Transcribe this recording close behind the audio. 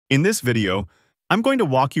In this video, I'm going to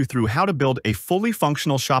walk you through how to build a fully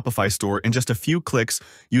functional Shopify store in just a few clicks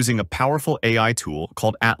using a powerful AI tool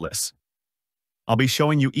called Atlas. I'll be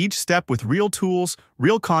showing you each step with real tools,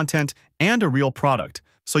 real content, and a real product,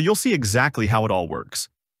 so you'll see exactly how it all works.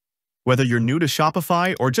 Whether you're new to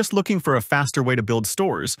Shopify or just looking for a faster way to build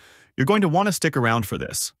stores, you're going to want to stick around for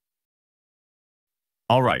this.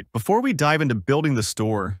 Alright, before we dive into building the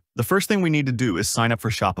store, the first thing we need to do is sign up for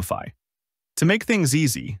Shopify. To make things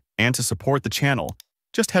easy, and to support the channel,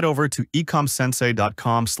 just head over to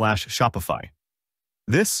ecomsensei.com/Shopify.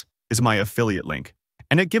 This is my affiliate link,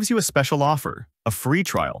 and it gives you a special offer, a free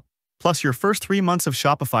trial, plus your first 3 months of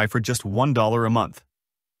Shopify for just $1 a month.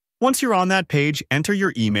 Once you're on that page, enter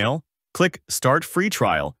your email, click Start Free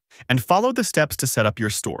Trial, and follow the steps to set up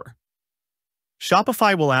your store.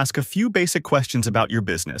 Shopify will ask a few basic questions about your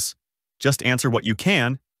business. Just answer what you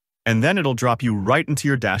can, and then it'll drop you right into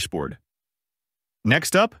your dashboard.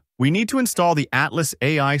 Next up, we need to install the Atlas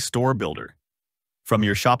AI Store Builder. From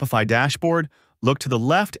your Shopify dashboard, look to the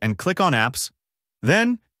left and click on Apps,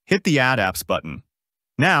 then hit the Add Apps button.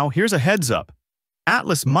 Now, here's a heads up.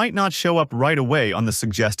 Atlas might not show up right away on the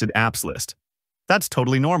suggested apps list. That's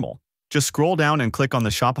totally normal. Just scroll down and click on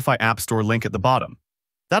the Shopify App Store link at the bottom.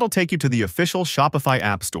 That'll take you to the official Shopify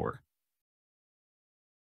App Store.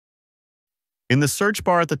 In the search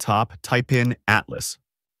bar at the top, type in Atlas.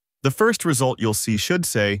 The first result you'll see should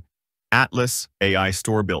say Atlas AI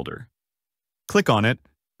Store Builder. Click on it,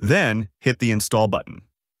 then hit the Install button.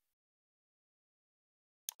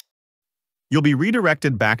 You'll be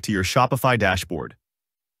redirected back to your Shopify dashboard.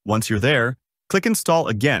 Once you're there, click Install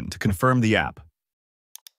again to confirm the app.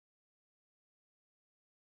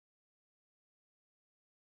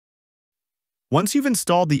 Once you've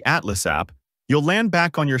installed the Atlas app, you'll land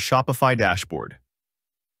back on your Shopify dashboard.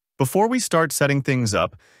 Before we start setting things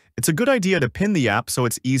up, it's a good idea to pin the app so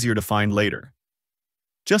it's easier to find later.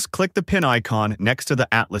 Just click the pin icon next to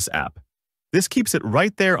the Atlas app. This keeps it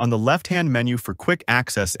right there on the left-hand menu for quick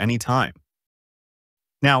access anytime.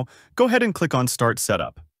 Now, go ahead and click on Start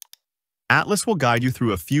Setup. Atlas will guide you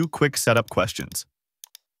through a few quick setup questions.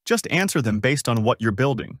 Just answer them based on what you're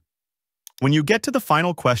building. When you get to the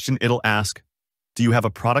final question, it'll ask, do you have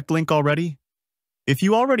a product link already? If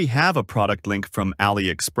you already have a product link from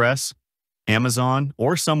AliExpress, Amazon,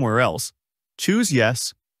 or somewhere else, choose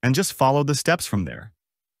Yes and just follow the steps from there.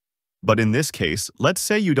 But in this case, let's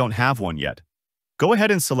say you don't have one yet. Go ahead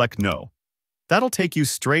and select No. That'll take you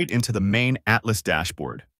straight into the main Atlas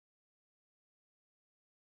dashboard.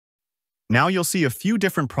 Now you'll see a few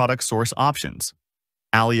different product source options: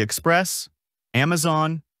 AliExpress,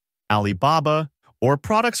 Amazon, Alibaba, or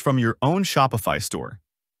products from your own Shopify store.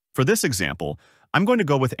 For this example, I'm going to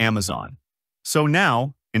go with Amazon. So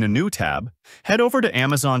now, in a new tab, head over to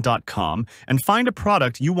Amazon.com and find a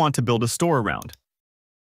product you want to build a store around.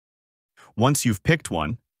 Once you've picked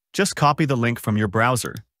one, just copy the link from your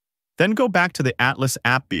browser. Then go back to the Atlas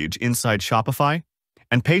app page inside Shopify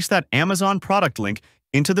and paste that Amazon product link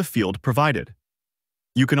into the field provided.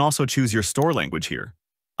 You can also choose your store language here.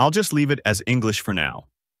 I'll just leave it as English for now.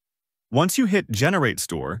 Once you hit Generate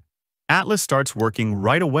Store, Atlas starts working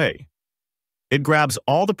right away. It grabs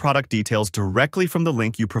all the product details directly from the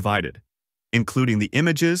link you provided, including the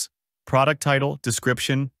images, product title,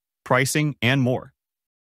 description, pricing, and more.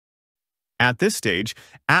 At this stage,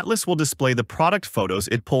 Atlas will display the product photos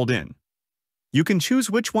it pulled in. You can choose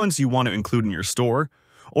which ones you want to include in your store,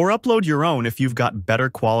 or upload your own if you've got better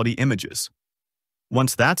quality images.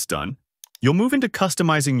 Once that's done, you'll move into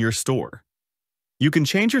customizing your store. You can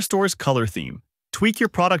change your store's color theme, tweak your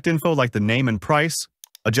product info like the name and price,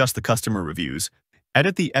 adjust the customer reviews,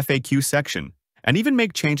 edit the FAQ section, and even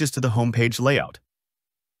make changes to the homepage layout.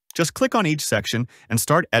 Just click on each section and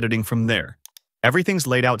start editing from there. Everything's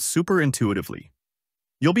laid out super intuitively.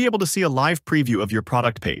 You'll be able to see a live preview of your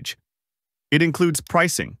product page. It includes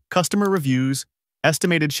pricing, customer reviews,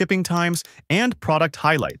 estimated shipping times, and product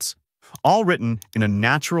highlights, all written in a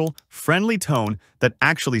natural, friendly tone that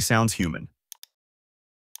actually sounds human.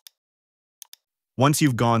 Once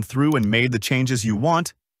you've gone through and made the changes you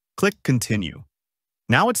want, click Continue.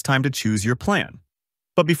 Now it's time to choose your plan.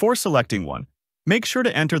 But before selecting one, make sure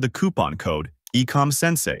to enter the coupon code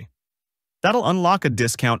ECOMSENSEI. That'll unlock a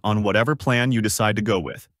discount on whatever plan you decide to go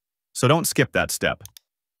with, so don't skip that step.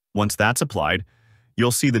 Once that's applied,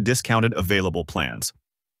 you'll see the discounted available plans.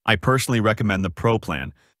 I personally recommend the Pro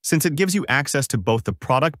plan, since it gives you access to both the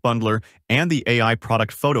product bundler and the AI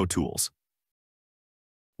product photo tools.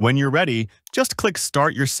 When you're ready, just click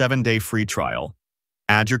Start your 7-day free trial.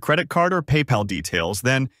 Add your credit card or PayPal details,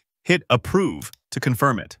 then hit Approve to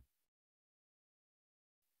confirm it.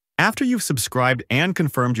 After you've subscribed and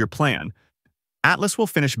confirmed your plan, Atlas will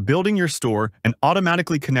finish building your store and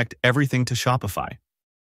automatically connect everything to Shopify.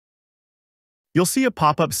 You'll see a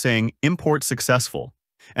pop-up saying Import Successful,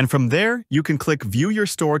 and from there, you can click View Your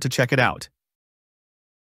Store to check it out.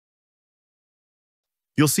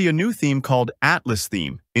 You'll see a new theme called Atlas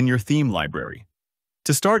Theme in your theme library.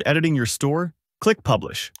 To start editing your store, click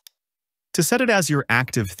Publish. To set it as your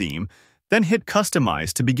active theme, then hit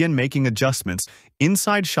Customize to begin making adjustments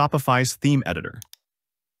inside Shopify's theme editor.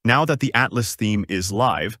 Now that the Atlas theme is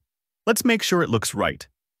live, let's make sure it looks right.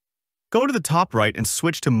 Go to the top right and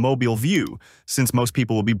switch to Mobile View, since most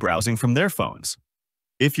people will be browsing from their phones.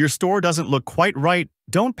 If your store doesn't look quite right,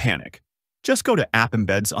 don't panic. Just go to App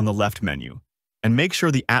Embeds on the left menu, and make sure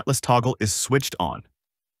the Atlas toggle is switched on.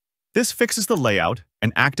 This fixes the layout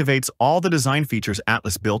and activates all the design features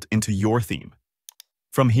Atlas built into your theme.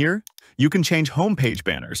 From here, you can change homepage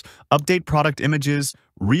banners, update product images,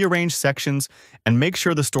 rearrange sections, and make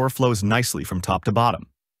sure the store flows nicely from top to bottom.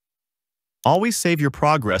 Always save your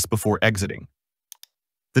progress before exiting.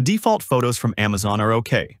 The default photos from Amazon are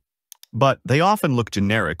okay, but they often look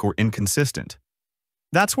generic or inconsistent.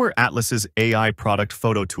 That's where Atlas's AI product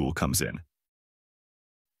photo tool comes in.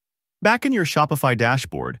 Back in your Shopify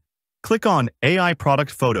dashboard, click on AI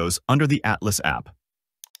Product Photos under the Atlas app.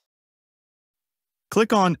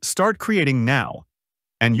 Click on Start Creating Now,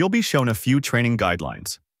 and you'll be shown a few training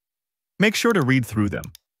guidelines. Make sure to read through them.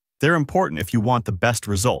 They're important if you want the best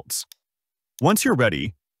results. Once you're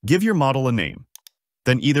ready, give your model a name.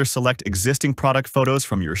 Then either select existing product photos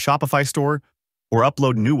from your Shopify store or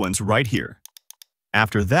upload new ones right here.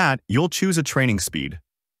 After that, you'll choose a training speed.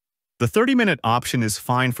 The 30-minute option is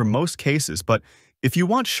fine for most cases, but if you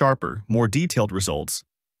want sharper, more detailed results,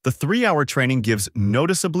 the 3-hour training gives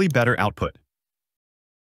noticeably better output.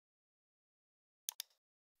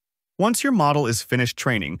 Once your model is finished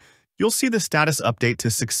training, you'll see the status update to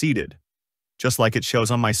Succeeded, just like it shows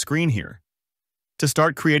on my screen here. To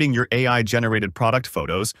start creating your AI-generated product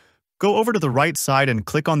photos, go over to the right side and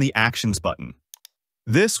click on the Actions button.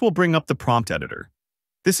 This will bring up the prompt editor.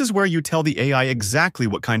 This is where you tell the AI exactly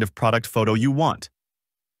what kind of product photo you want.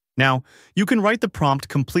 Now, you can write the prompt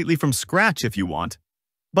completely from scratch if you want,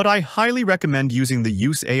 but I highly recommend using the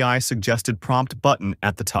Use AI Suggested Prompt button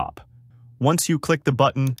at the top. Once you click the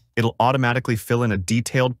button, it'll automatically fill in a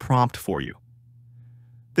detailed prompt for you.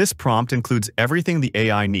 This prompt includes everything the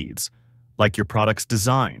AI needs, like your product's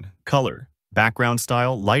design, color, background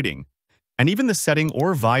style, lighting, and even the setting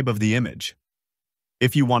or vibe of the image.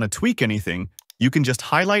 If you want to tweak anything, you can just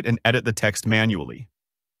highlight and edit the text manually.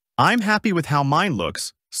 I'm happy with how mine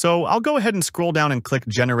looks, so I'll go ahead and scroll down and click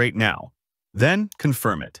Generate Now, then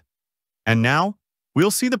confirm it. And now, we'll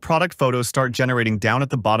see the product photos start generating down at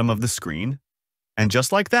the bottom of the screen. And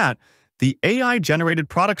just like that, the AI-generated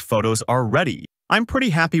product photos are ready. I'm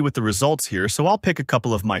pretty happy with the results here, so I'll pick a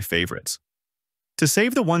couple of my favorites. To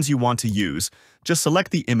save the ones you want to use, just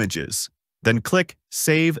select the images, then click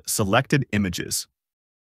Save Selected Images.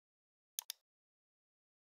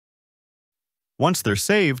 Once they're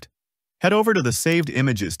saved, head over to the Saved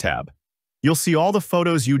Images tab. You'll see all the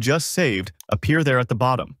photos you just saved appear there at the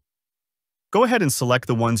bottom. Go ahead and select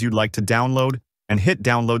the ones you'd like to download and hit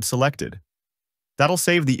Download Selected. That'll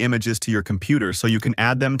save the images to your computer so you can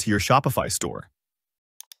add them to your Shopify store.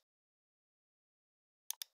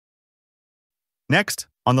 Next,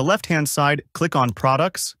 on the left-hand side, click on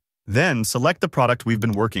Products, then select the product we've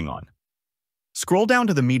been working on. Scroll down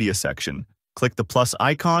to the Media section, click the plus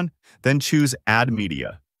icon, then choose Add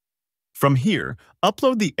Media. From here,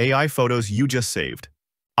 upload the AI photos you just saved.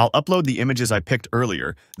 I'll upload the images I picked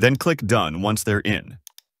earlier, then click Done once they're in.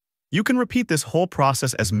 You can repeat this whole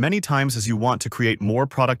process as many times as you want to create more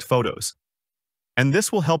product photos. And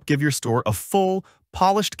this will help give your store a full,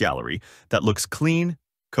 polished gallery that looks clean,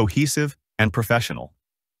 cohesive, and professional.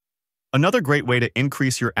 Another great way to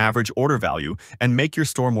increase your average order value and make your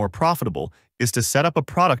store more profitable is to set up a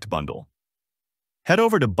product bundle. Head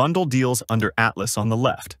over to Bundle Deals under Atlas on the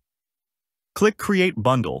left. Click Create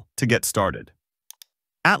Bundle to get started.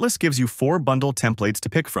 Atlas gives you 4 bundle templates to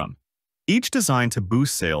pick from, each designed to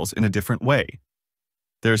boost sales in a different way.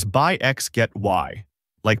 There's Buy X, Get Y,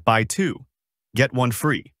 like buy 2, get 1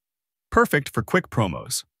 free, perfect for quick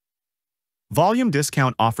promos. Volume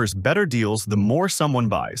Discount offers better deals the more someone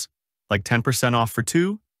buys, like 10% off for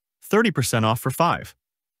 2, 30% off for 5.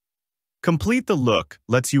 Complete the Look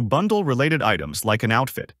lets you bundle related items like an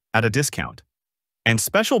outfit at a discount. And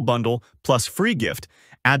Special Bundle plus Free Gift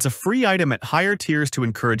adds a free item at higher tiers to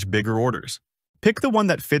encourage bigger orders. Pick the one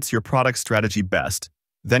that fits your product strategy best,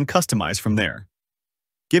 then customize from there.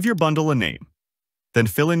 Give your bundle a name, then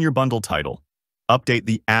fill in your bundle title, Update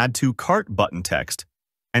the Add to Cart button text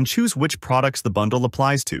and choose which products the bundle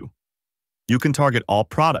applies to. You can target all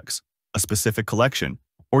products, a specific collection,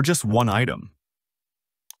 or just one item.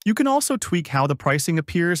 You can also tweak how the pricing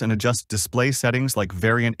appears and adjust display settings like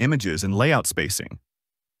variant images and layout spacing.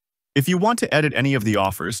 If you want to edit any of the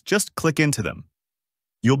offers, just click into them.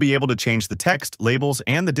 You'll be able to change the text, labels,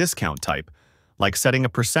 and the discount type, like setting a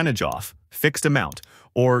percentage off, fixed amount,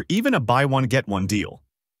 or even a buy one get one deal.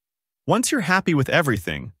 Once you're happy with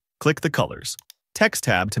everything, click the Colors text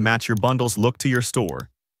tab to match your bundle's look to your store,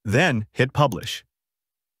 then hit Publish.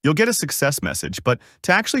 You'll get a success message, but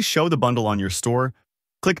to actually show the bundle on your store,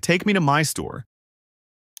 click Take Me to My Store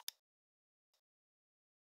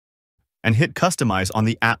and hit Customize on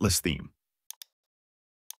the Atlas theme.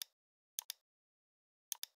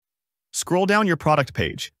 Scroll down your product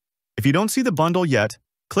page. If you don't see the bundle yet,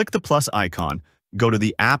 click the plus icon, go to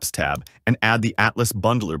the Apps tab, and add the Atlas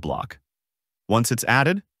Bundler block. Once it's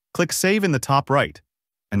added, click Save in the top right.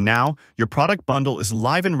 And now, your product bundle is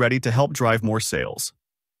live and ready to help drive more sales.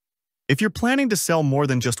 If you're planning to sell more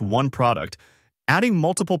than just one product, adding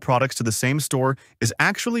multiple products to the same store is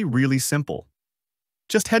actually really simple.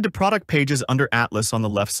 Just head to Product Pages under Atlas on the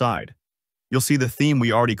left side. You'll see the theme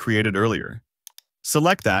we already created earlier.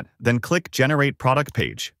 Select that, then click Generate Product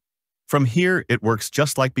Page. From here, it works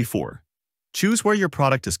just like before. Choose where your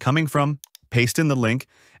product is coming from, paste in the link,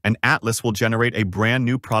 and Atlas will generate a brand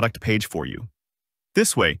new product page for you.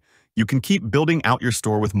 This way, you can keep building out your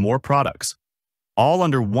store with more products, all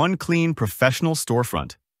under one clean, professional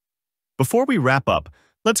storefront. Before we wrap up,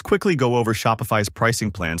 let's quickly go over Shopify's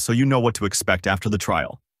pricing plan so you know what to expect after the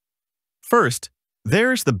trial. First,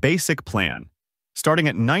 there's the basic plan, starting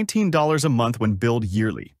at $19 a month when billed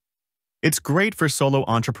yearly. It's great for solo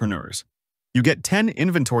entrepreneurs. You get 10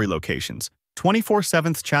 inventory locations,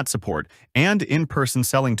 24/7 chat support, and in-person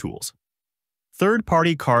selling tools.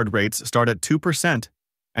 Third-party card rates start at 2%,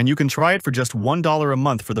 and you can try it for just $1 a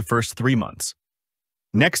month for the first 3 months.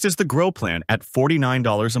 Next is the Grow plan at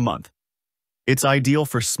 $49 a month. It's ideal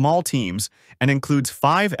for small teams and includes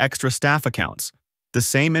 5 extra staff accounts, the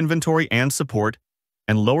same inventory and support,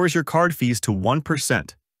 and lowers your card fees to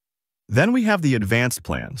 1%. Then we have the Advanced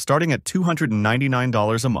plan, starting at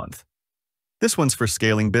 $299 a month. This one's for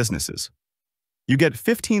scaling businesses. You get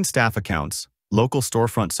 15 staff accounts, local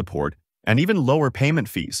storefront support, and even lower payment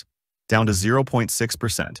fees, down to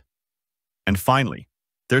 0.6%. And finally,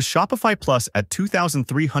 there's Shopify Plus at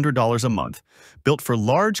 $2,300 a month, built for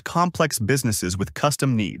large, complex businesses with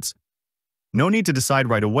custom needs. No need to decide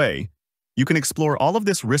right away. You can explore all of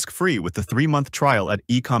this risk-free with the 3-month trial at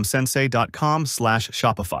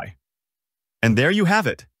ecomsensei.com/Shopify. And there you have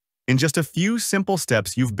it. In just a few simple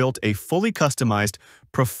steps, you've built a fully customized,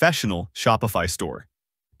 professional Shopify store,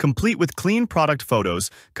 complete with clean product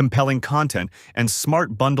photos, compelling content, and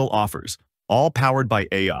smart bundle offers, all powered by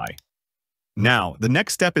AI. Now, the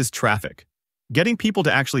next step is traffic, getting people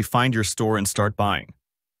to actually find your store and start buying.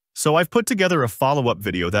 So I've put together a follow-up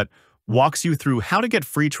video that walks you through how to get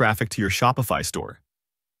free traffic to your Shopify store.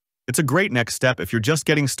 It's a great next step if you're just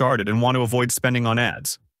getting started and want to avoid spending on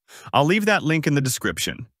ads. I'll leave that link in the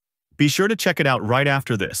description. Be sure to check it out right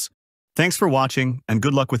after this. Thanks for watching, and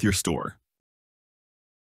good luck with your store.